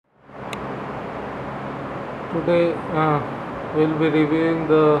Today we'll be reviewing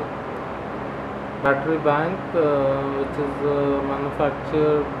the battery bank, which is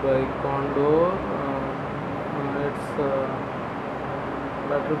manufactured by Condor. Its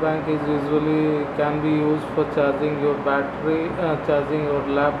battery bank is usually can be used for charging your battery, charging your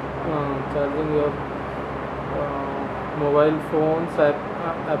charging your mobile phones,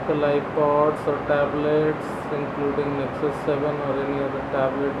 Apple iPods or tablets, including Nexus 7 or any other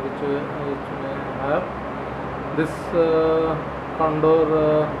tablet which may have. This Condor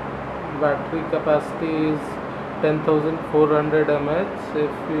battery capacity is 10,400 mAh.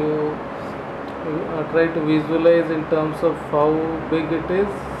 If you try to visualize in terms of how big it is,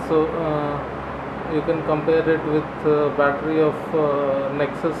 so you can compare it with battery of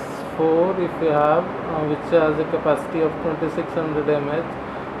Nexus 4 if you have, which has a capacity of 2600 mAh.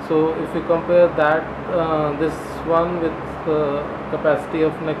 So if you compare that this one with capacity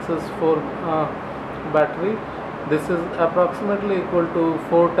of Nexus 4 battery, this is approximately equal to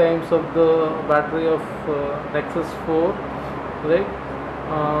 4 times of the battery of Nexus 4, right?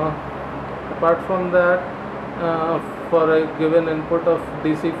 Apart from that, for a given input of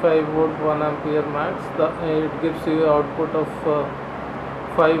DC 5 volt 1 ampere max, it gives you output of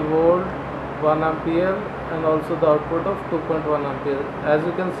 5 volt 1 ampere and also the output of 2.1 ampere. As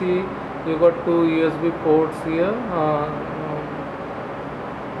you can see, you got two USB ports here.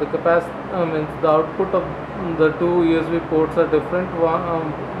 The capacity means the output of the two USB ports are different.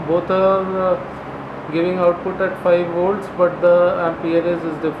 Both are giving output at 5 volts, but the amperage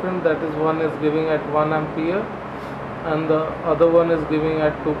is different. That is, one is giving at 1 ampere and the other one is giving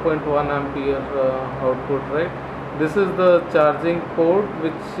at 2.1 ampere output, right? This is the charging port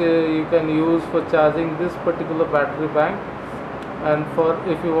which you can use for charging this particular battery bank. And for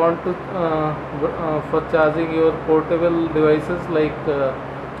if you want to for charging your portable devices like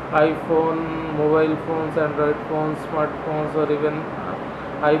iPhone, mobile phones, Android phones, smartphones, or even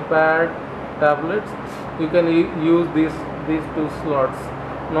iPad, tablets, you can use these two slots.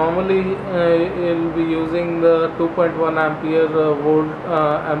 Normally you'll be using the 2.1 ampere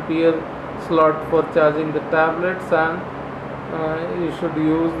ampere slot for charging the tablets, and you should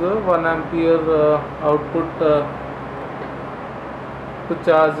use the 1 ampere output to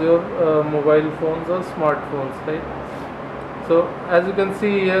charge your mobile phones or smartphones, right? So as you can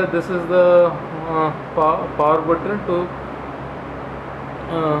see here, this is the power button to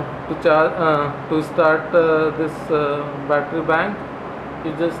charge to start this battery bank.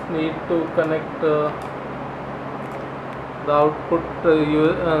 You just need to connect the output the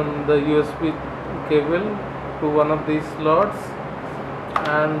USB cable to one of these slots,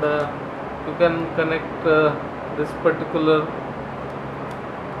 and you can connect this particular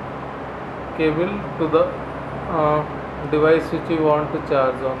cable to the device which you want to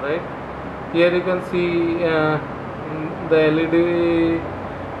charge on, right? Here you can see the LED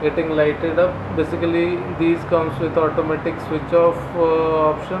getting lighted up. Basically these comes with automatic switch off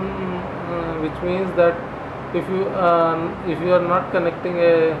option, which means that if you are not connecting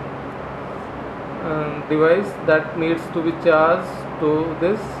a device that needs to be charged to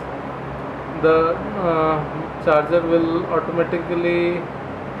this, the charger will automatically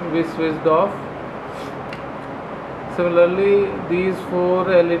be switched off. Similarly, these four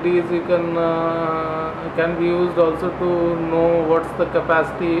LEDs you can be used also to know what's the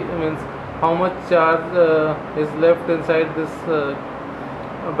capacity, means how much charge is left inside this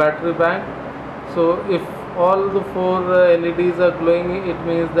battery bank. So if all the four LEDs are glowing, it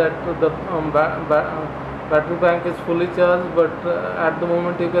means that the battery bank is fully charged. But at the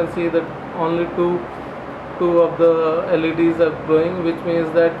moment you can see that only two of the LEDs are glowing, which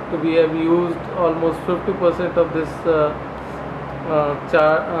means that we have used almost 50% of this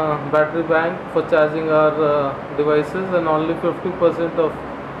battery bank for charging our devices, and only 50% of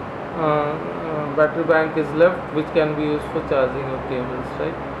battery bank is left, which can be used for charging your cables,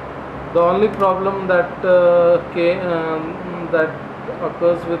 right? The only problem that that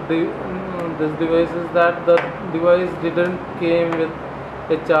occurs with this device is that the device didn't came with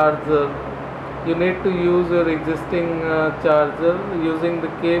a charger. You need to use your existing charger using the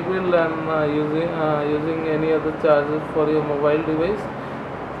cable, and using any other charger for your mobile device.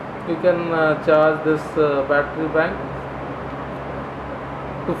 You can charge this battery bank.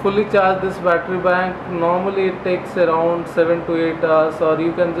 To fully charge this battery bank, normally it takes around 7 to 8 hours, or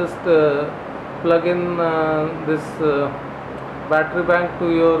you can just plug in this battery bank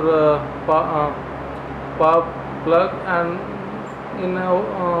to your power plug, and in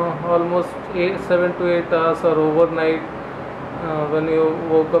almost 7 to 8 hours or overnight, when you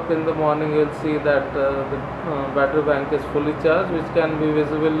woke up in the morning, you will see that the battery bank is fully charged, which can be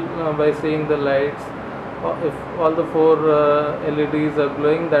visible by seeing the lights if all the four LEDs are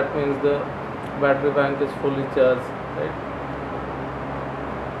glowing, that means the battery bank is fully charged, right?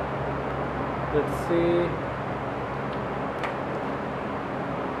 Let's see.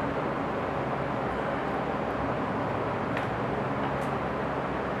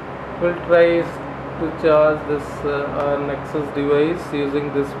 We'll try to charge this our Nexus device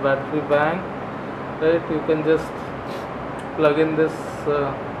using this battery bank, right? You can just plug in this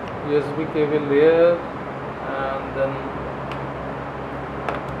USB cable here and then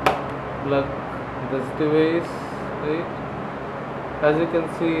plug this device, right? As you can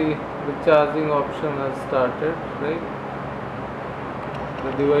see, the charging option has started, right?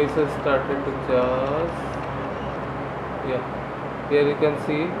 The device has started to charge. Yeah, here you can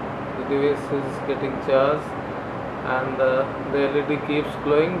see the device is getting charged and the LED keeps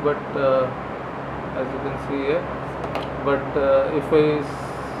glowing, but as you can see here, but if I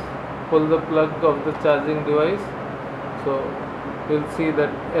pull the plug of the charging device, so you'll see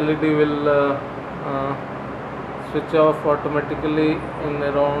that LED will switch off automatically in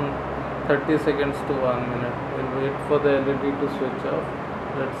around 30 seconds to 1 minute. We'll wait for the LED to switch off.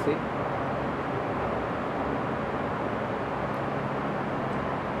 Let's see.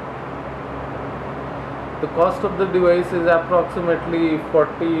 The cost of the device is approximately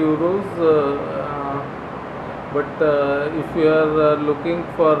 40 euros, but if you are looking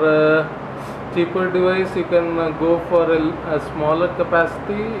for a cheaper device, you can go for a smaller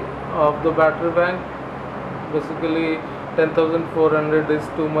capacity of the battery bank. Basically 10,400 is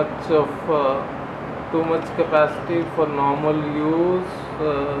too much capacity for normal use.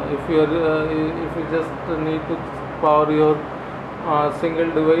 If you just need to power your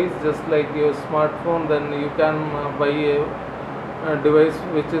single device just like your smartphone, then you can buy a device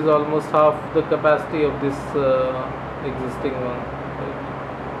which is almost half the capacity of this existing one, right?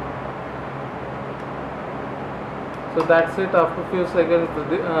 So that's it. After few seconds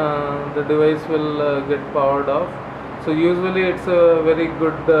the device will get powered off. So usually it's a very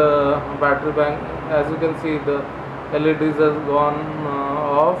good battery bank. As you can see, the LEDs has gone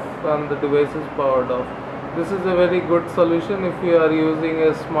off and the device is powered off. This is a very good solution if you are using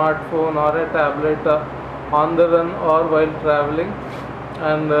a smartphone or a tablet on the run or while traveling,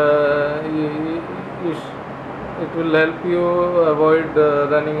 and it will help you avoid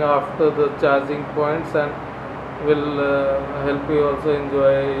running after the charging points, and will help you also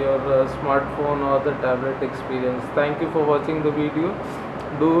enjoy your smartphone or the tablet experience. Thank you for watching the video.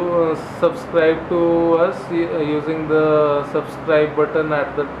 Do subscribe to us using the subscribe button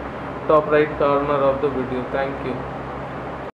at the top right corner of the video. Thank you.